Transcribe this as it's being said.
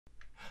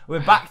We're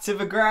back to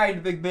the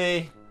grind, Big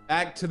B.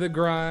 Back to the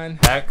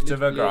grind. Back to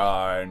the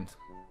grind.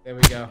 There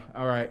we go.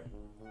 All right.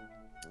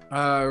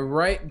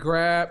 Right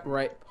grab,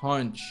 right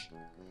punch.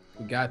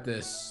 We got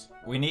this.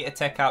 We need to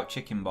take out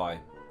Chicken Boy.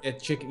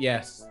 Chicken.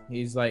 Yes,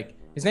 he's like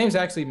his name's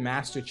actually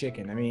Master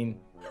Chicken. I mean.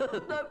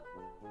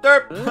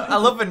 Derp. I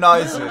love the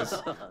noises.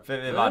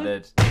 They've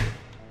added.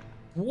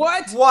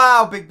 What?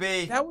 Wow, Big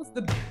B. That was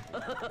the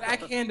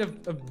backhand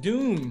of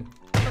doom.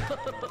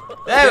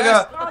 There we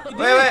go.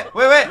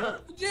 Wait.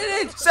 You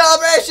did it.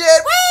 Celebration!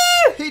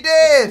 Woo! He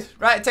did.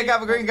 Right, take out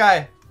the green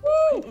guy. Woo!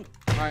 All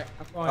right,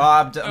 I'm going. Oh,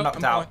 I'm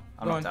knocked out.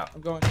 I'm going. knocked out.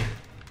 I'm going.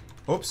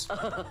 Oops.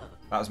 That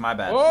was my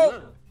bad.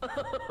 Oh!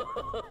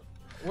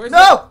 Where's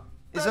No!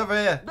 He's over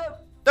here.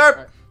 Derp!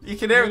 Right. You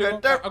can hear him go,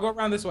 derp. I'll go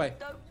around this way.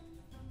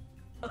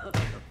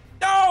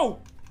 No!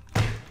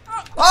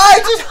 I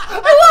just...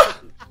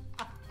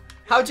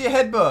 How'd you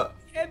headbutt?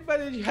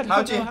 Headbutted you. I How'd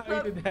don't you- know how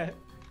you did that.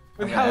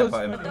 But I'm that gonna was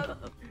headbutt funny.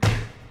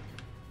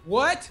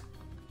 What?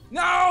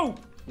 No!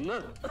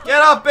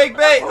 Get up, Big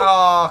B!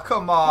 Oh,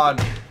 come on.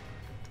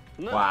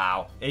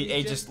 Wow.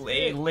 He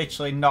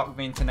literally knocked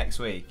me into next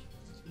week.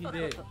 He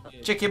did.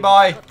 Chicken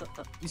Boy!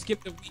 You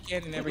skipped the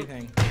weekend and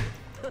everything.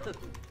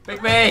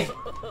 Big B!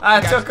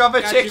 I took off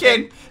a Got you,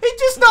 chicken! He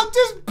just knocked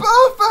us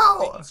both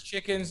out! These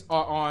chickens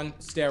are on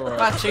steroids.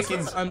 That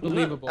chicken's It's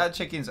unbelievable. That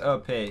chicken's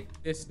OP.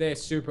 They're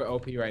super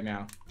OP right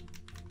now.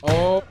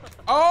 Oh!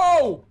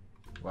 Oh!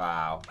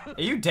 Wow. Are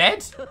you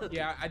dead?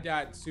 Yeah, I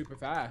died super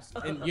fast.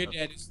 And you're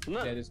dead as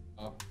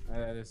well.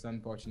 That is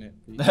unfortunate.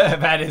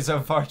 That is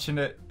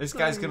unfortunate. This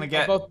guy's gonna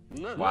get...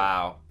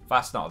 Wow.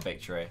 That's not a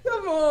victory.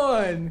 Come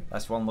on!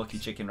 That's one lucky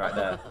chicken right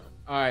there.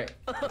 Alright,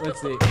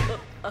 let's see.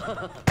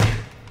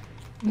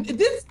 He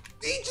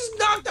just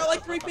knocked out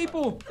like 3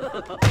 people!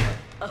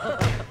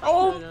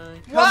 Oh!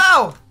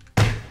 Wow!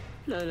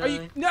 Are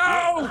you,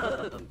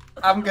 no!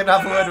 I'm gonna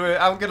have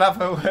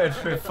a word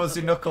with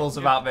Fuzzy Knuckles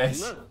about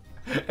this.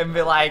 And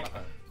be like,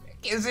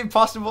 is it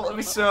possible to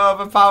be so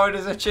overpowered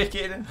as a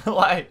chicken?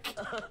 Like...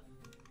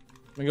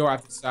 We go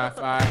after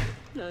sci-fi.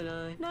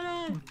 No.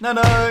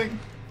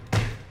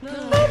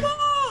 Come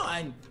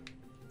on!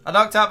 I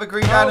knocked out the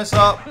green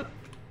dinosaur.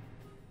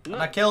 And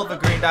I killed the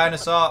green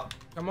dinosaur.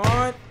 Come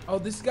on! Oh,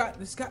 this guy.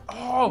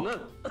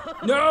 Oh!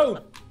 No!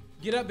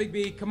 Get up, Big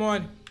B. Come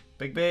on.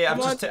 Big B, I've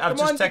just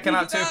taken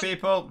out 2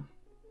 people.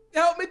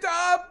 Help me,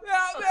 Tom!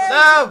 Help me!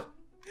 No!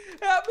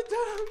 Help me,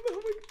 Tom!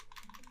 Oh, my...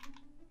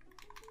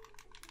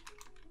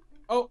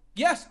 Oh,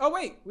 yes! Oh,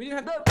 wait! We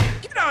didn't have to...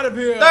 Get out of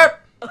here!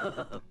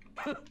 Derp!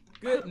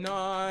 Good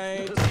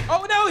night.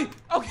 Oh, no!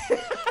 Okay.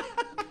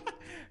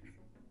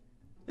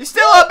 He's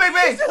still up, Big B!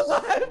 He's still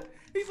alive!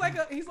 He's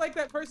like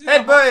that person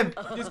Headbutt him!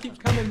 who just keeps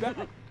coming back.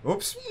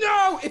 Oops.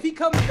 No! If he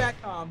comes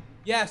back, Tom.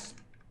 Yes.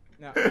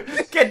 No.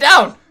 Get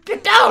down!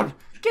 Get down!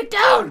 Get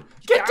down!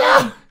 Get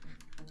down!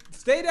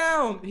 Stay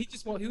down. He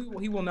just won't.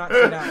 He will not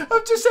stay down.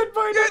 I've just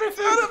headbutted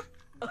everything.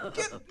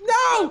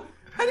 No!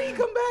 How did he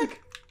come back?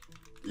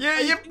 Yeah,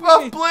 you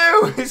both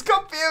blew! It's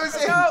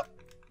confusing! No.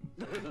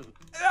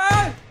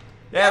 Ah!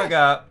 There we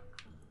go.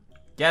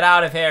 Get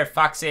out of here,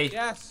 Foxy.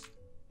 Yes.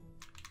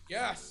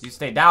 Yes. You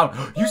stay down.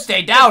 You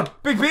stay down!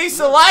 Big B's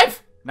still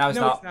alive! No, it's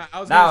not. It's not. I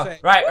was No. gonna say.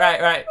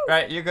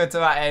 Right. You go to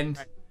that end.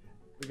 Right.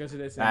 We go to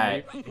this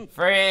Alright. end.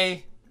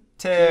 3,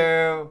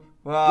 2,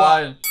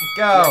 1,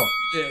 go!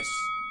 This.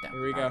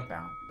 Here we go.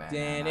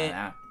 Dan it.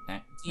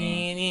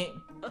 Dan it.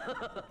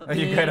 Oh,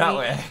 you go that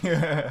way.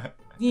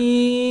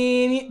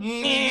 Dan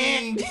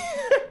it.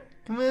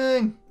 Come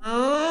on.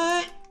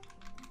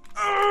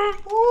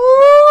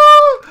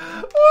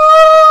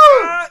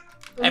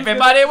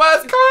 Everybody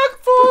was kung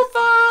fu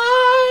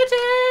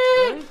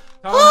fighting.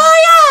 Oh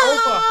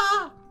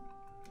yeah!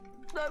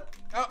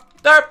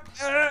 Derp!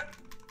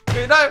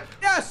 No!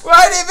 Yes!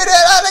 Right even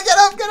it! Get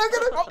up!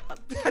 Oh,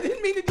 I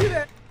didn't mean to do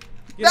that.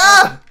 Get No!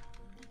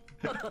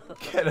 out.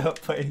 Get up,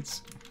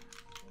 please.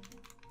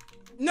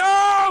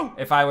 No!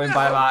 If I win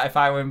by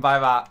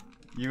that,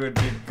 you would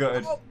be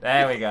good.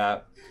 There we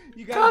go.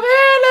 You Come got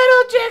here,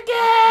 little chicken!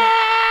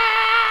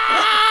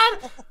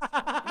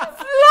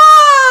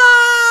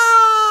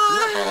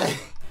 Fly!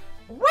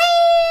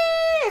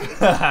 Whee!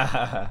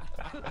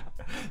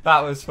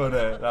 That was funny.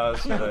 I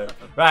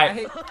Right.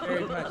 hate it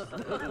very much.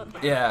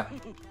 Yeah.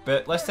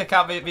 But let's take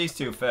out these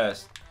 2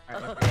 first.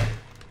 Alright,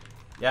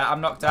 Yeah,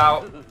 I'm knocked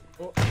out.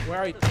 oh, where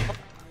are you? Oh,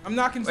 I'm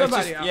knocking It's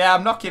somebody just- out. yeah,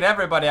 I'm knocking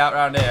everybody out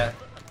around here.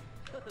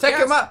 Take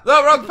Yes. him out.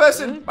 No, wrong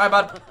person. My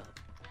bad.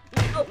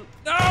 Oh,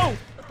 no!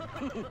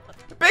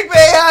 Big B,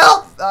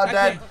 help! Oh, I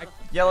dead. can't-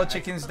 Yellow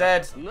chicken's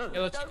dead.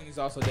 Yellow chicken is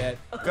also dead.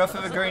 Go for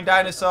the green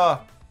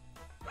dinosaur.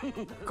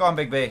 Go on,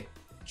 Big B.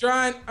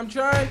 I'm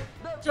trying.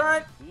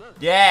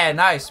 Yeah,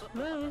 nice.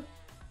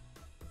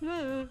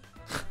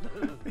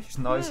 These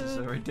noises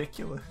are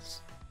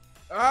ridiculous.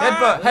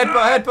 Ah! Headbutt.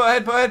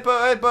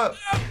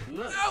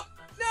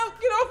 No,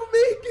 get off of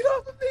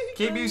me.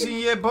 Keep using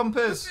your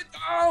bumpers. Get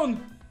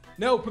down.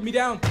 No, put me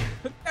down.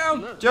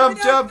 Jump.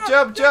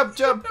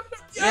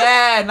 Yes.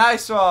 Yeah,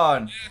 nice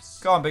one. Yes.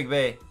 Go on, Big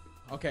B.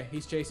 Okay,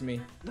 he's chasing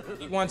me.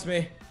 He wants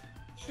me.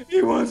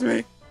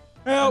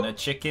 Help. And a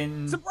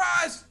chicken.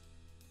 Surprise!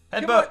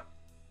 Headbutt.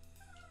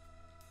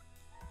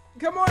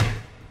 Come on.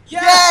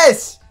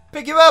 Yes!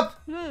 Pick him up.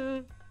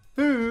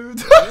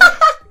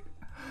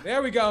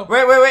 There we go.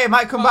 Wait. It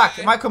might come back.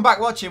 It might come back.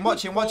 Watch him. No!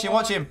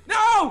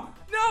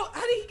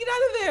 How did he get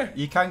out of there?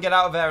 You can't get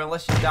out of there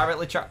unless you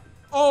directly try.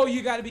 Oh,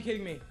 you gotta be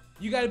kidding me.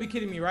 You gotta be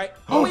kidding me, right?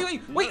 Oh,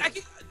 wait. I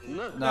can't.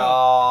 No,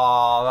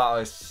 that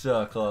was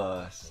so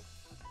close.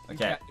 You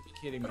Okay. gotta be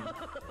kidding me.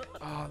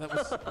 Oh,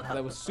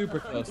 that was super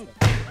close.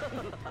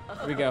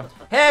 Here we go.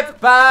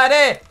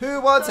 Everybody,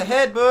 who wants a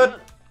headbutt?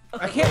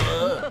 I can't.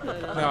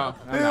 No.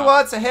 Who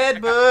wants a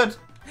headbutt?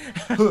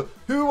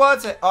 Who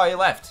wants it? Oh, you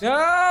left.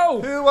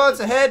 No. Who wants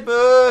a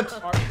headbutt?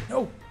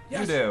 No.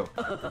 Yes. You do.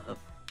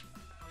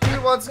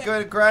 Who wants to go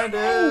to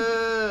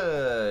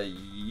grinder?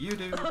 You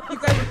do. You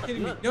guys are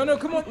kidding me. No,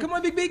 come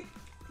on, Big.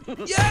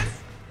 Yes.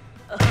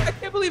 I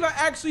can't believe I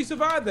actually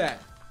survived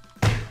that.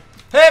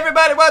 Hey,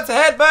 everybody wants a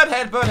headbutt.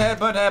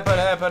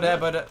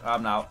 Headbutt.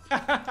 I'm out.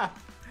 I'm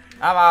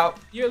out.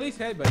 You're at least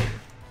headbutting.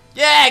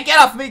 Yeah, get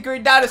off me,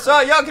 green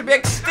dinosaur. You're gonna be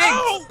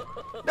extinct.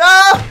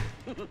 No.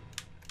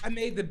 I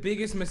made the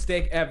biggest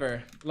mistake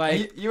ever.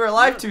 Like You were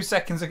alive 2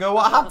 seconds ago.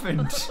 What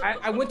happened?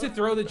 I went to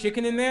throw the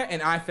chicken in there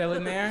and I fell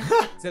in there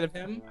instead of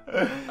him.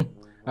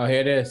 Oh, here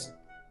it is.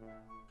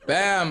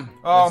 Bam.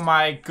 Oh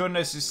my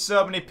goodness, there's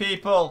so many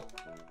people.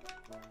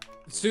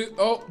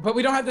 But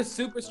we don't have the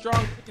super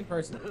strong chicken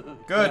person.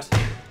 Good.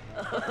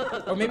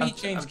 Or maybe he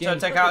changed I'm games. trying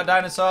to take out a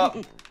dinosaur.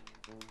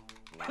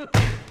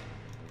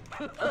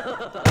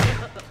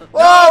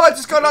 Whoa, I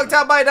just got knocked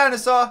out by a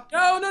dinosaur.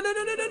 No.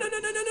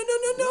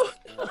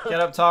 Get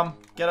up, Tom.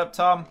 Get up,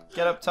 Tom.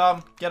 Get up,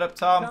 Tom. Get up,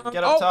 Tom.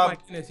 Get up, Oh Tom. my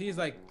goodness, he's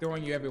like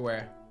throwing you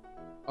everywhere.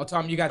 Oh,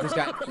 Tom, you got this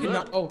guy.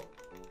 Oh.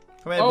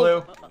 Come here,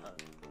 Blue.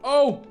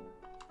 Oh.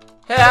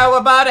 Hey, how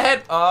about a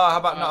head? Oh, how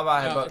about not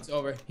about a No, headbutt? it's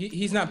over.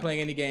 He's not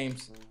playing any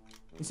games.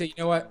 He said, you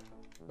know what?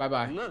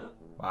 Bye-bye.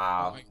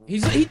 Wow. He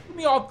threw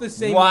me off the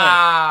same way.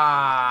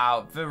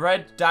 Wow. The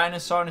red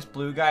dinosaur and this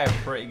blue guy are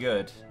pretty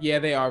good. Yeah,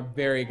 they are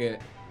very good.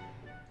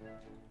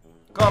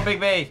 Go on, Big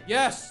B.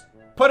 Yes.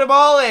 Put them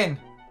all in.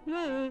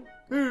 Yes.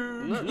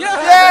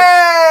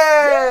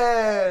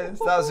 Yes!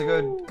 That was a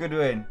good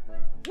win.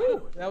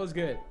 Woo, that was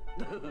good.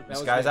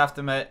 This guy's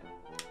after me.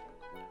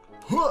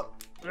 Oh,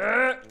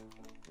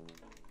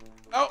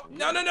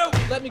 no.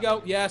 Let me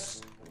go.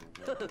 Yes.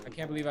 I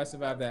can't believe I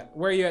survived that.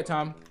 Where are you at,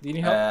 Tom? Do you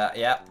need help?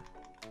 Yep.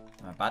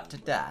 I'm about to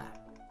die.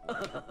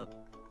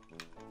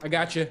 I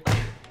got you.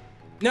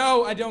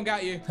 No, I don't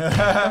got you.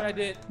 I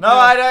did. No,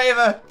 I don't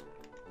either.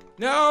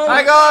 No.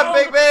 Hang on,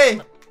 Big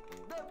B.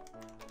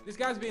 This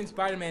guy's being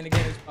Spider-Man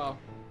again as well.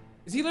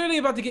 Is he literally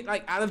about to get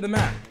like out of the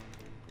map?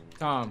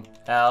 Tom.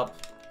 Help.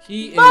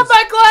 He is. Not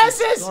my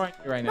glasses. destroying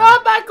you right now.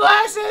 Not my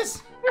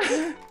glasses.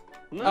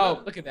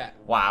 Oh, look at that.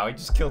 Wow, he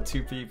just killed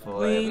 2 people.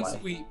 Clean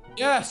sweep.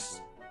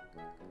 Yes.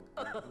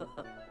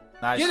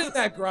 Nice. Get in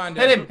that grind.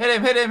 Hit him.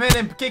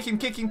 Kick him.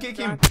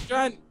 I'm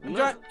trying.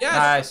 Yes.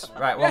 Nice.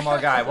 Right, one more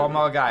guy. Okay.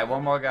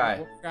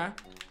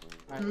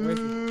 Alright, where's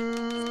he?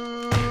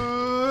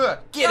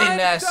 Get in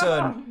there,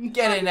 son.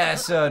 Get in there,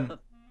 son.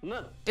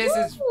 This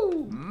is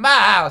my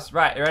house.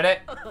 Right, you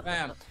ready?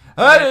 Bam.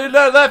 And in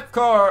the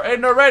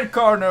in the red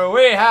corner,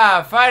 we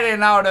have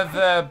fighting out of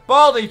the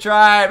Baldy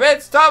tribe.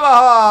 It's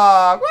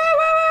Tomohawk. Woo, woo,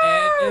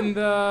 woo. And in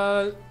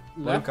the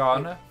Blue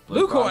corner.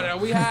 blue corner,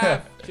 we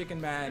have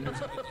Chicken Man. Who's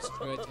gonna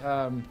destroy it.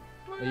 Are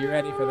you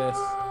ready for this?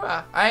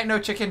 I ain't no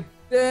chicken.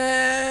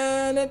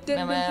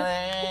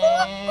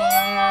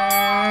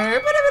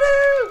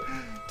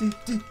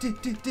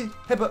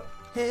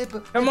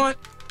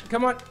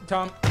 Come on,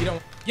 Tom. You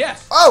don't.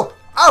 Yes. Oh!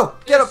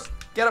 Get up!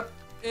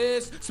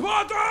 It's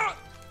Sparta.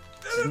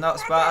 This is not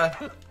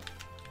Sparta.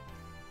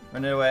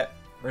 Run away.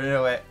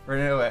 No,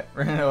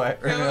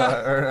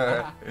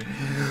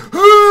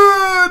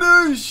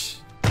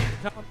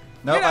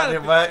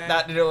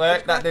 that didn't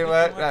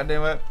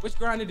work. Which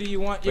grinder do you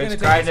want? Which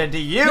grinder do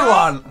you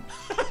want?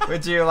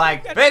 Would you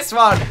like this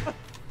one?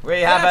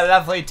 We have a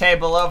lovely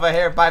table over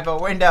here by the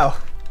window.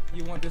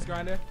 You want this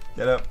grinder?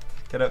 Get up,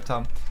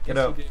 Tom. Get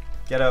up. You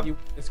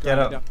want this Get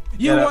grinder? up.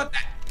 You want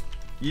that?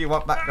 You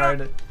want that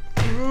grinder?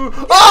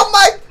 Oh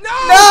my!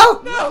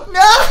 No!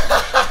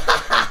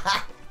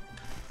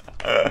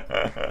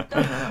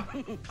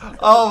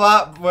 All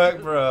that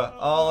work, bro.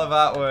 All of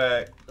that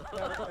work.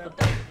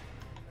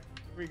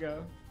 Here we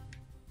go.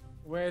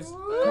 Where's?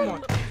 Come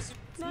on.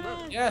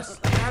 Yes.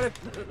 Get out of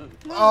here.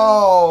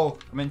 Oh,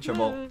 I'm in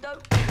trouble. Get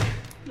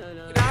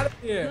out of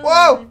here.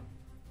 Whoa!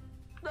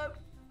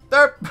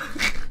 Derp.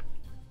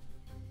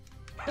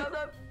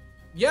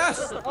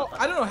 Yes. Oh,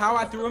 I don't know how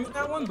I threw him in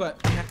that one, but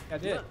I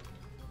did.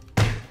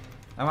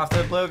 I'm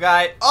after the blue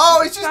guy.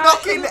 Oh, he's just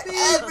knocking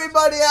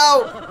everybody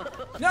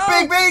out. No.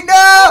 Big B,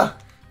 no!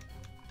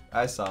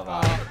 I saw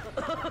that.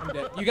 I'm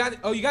dead. You got it.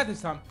 Oh, you got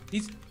this, Tom.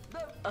 You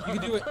can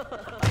do it.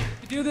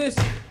 You can do this.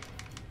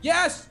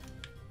 Yes.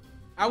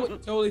 I would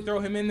totally throw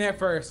him in there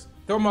first.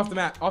 Throw him off the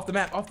map.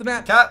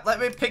 Cat, let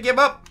me pick him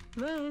up.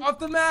 Off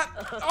the map.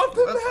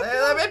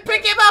 Let me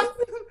pick him up.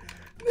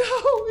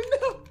 No.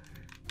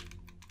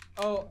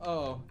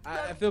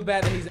 I feel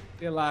bad that he's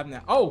actually alive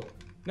now. Oh,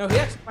 no, he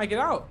actually might get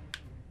out.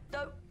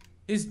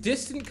 His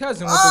distant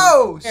cousin with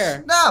the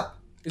hair snap!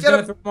 is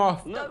gonna throw him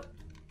off.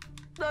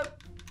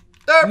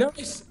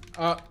 Nice.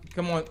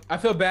 Come on. I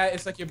feel bad.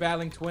 It's like you're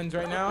battling twins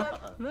right now.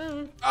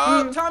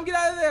 Oh, Tom, get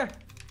out of there.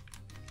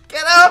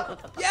 Get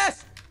up!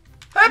 Yes.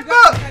 Hip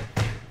up!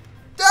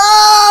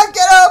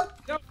 Get up!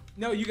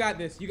 No, you got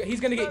this. He's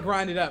gonna get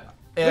grinded up.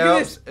 Yeah,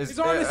 look at this. He's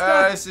on this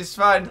stuff. It's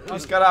fine.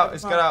 He's got out.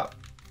 He's got out.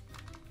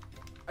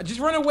 Just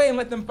run away and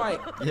let them fight.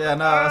 Yeah,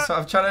 no, that's what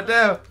I'm trying to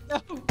do.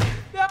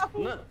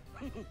 No.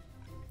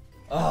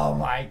 Oh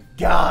my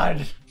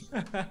god.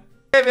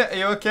 Are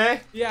you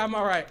okay? Yeah, I'm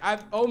alright. I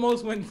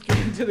almost went straight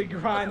into the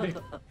grinding.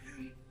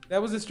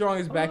 That was the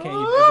strongest backhand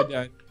you've ever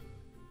done.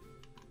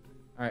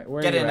 Alright,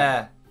 where Get are you in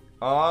at? there.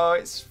 Oh,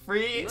 it's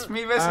free. It's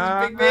me versus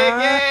Big B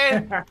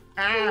again.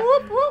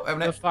 Whoop, whoop.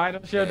 The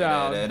final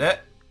showdown. Are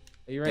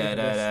you ready for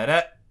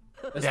this?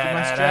 Let's do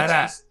my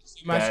stretches.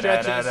 My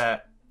stretches.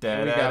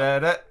 There we go.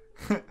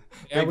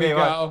 There we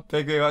go.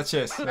 Big B, watch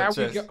this. Watch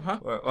There we this. go. Huh?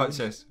 Watch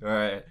this.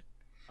 Alright.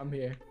 I'm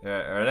here.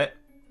 Ready?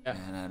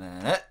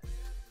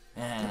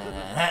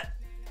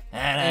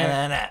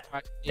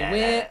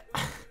 Yeah.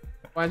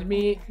 Watch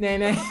me. Nah.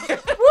 Whoop,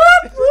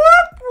 whoop,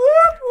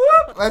 whoop,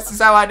 whoop. This is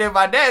how I do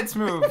my dance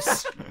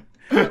moves.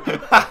 I'm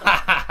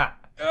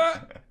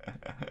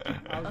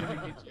gonna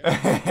get you.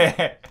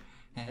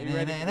 Are you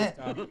ready for this,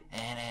 Tom?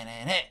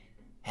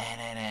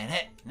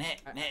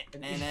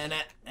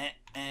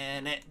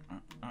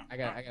 I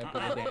gotta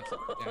put the dance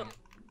down.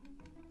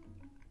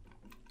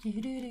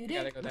 You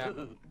gotta go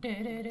down.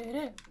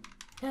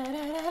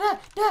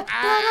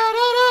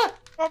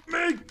 Help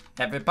me!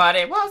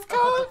 Everybody was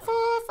going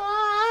for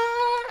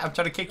fire. I'm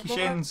trying to kick your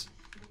shins.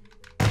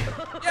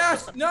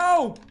 Yes!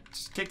 No!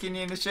 Just kicking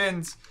you in the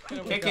shins.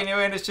 Kicking you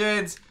in the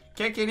shins.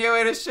 Kicking you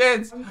in the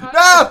shins.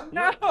 No!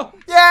 No!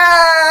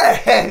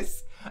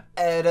 Yes!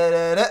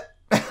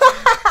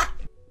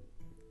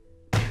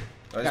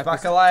 Oh, he's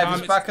back alive.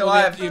 He's back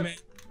alive.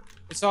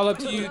 It's all up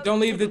to you.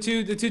 Don't leave the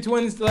two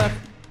twins left.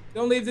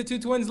 Don't leave the two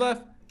twins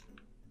left.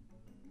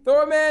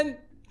 Throw him in.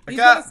 He's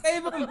gonna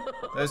save him.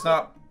 There's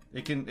not.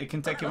 He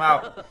can take him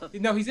out.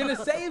 No, he's gonna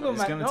save him.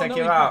 He's gonna take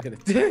him out.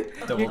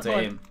 Double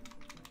team.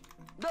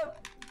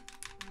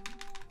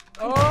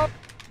 Oh,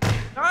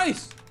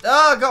 nice.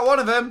 Oh, got one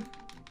of them.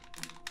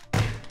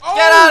 Oh.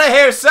 Get out of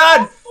here,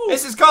 son.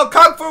 This is called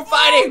Kung Fu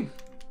fighting.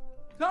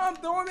 Tom,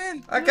 throw him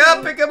in. I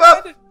can't pick him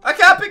up. I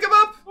can't pick him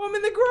up. Throw him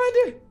in the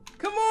grinder.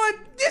 Come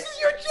on. This is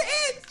your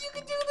chance. You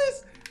can do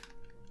this.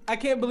 I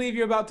can't believe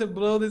you're about to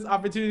blow this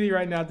opportunity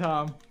right now,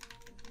 Tom.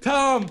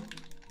 Tom.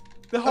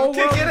 The whole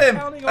world is counting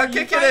on you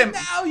right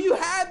now. You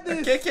have this.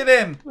 I'm kicking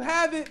him. You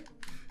have it.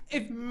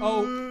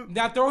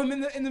 Now throw him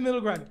in the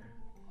middle grinder.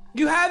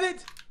 You have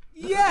it.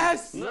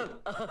 Yes.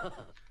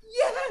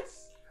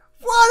 Yes.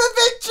 What a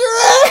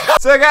victory!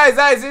 So guys,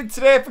 that is it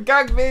today for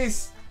Gang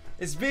Beasts.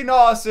 It's been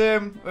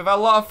awesome. We've had a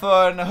lot of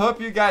fun. I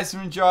hope you guys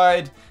have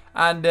enjoyed.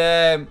 And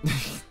I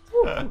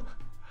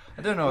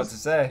don't know what to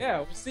say. Yeah,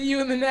 we'll see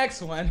you in the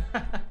next one.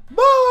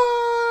 Bye.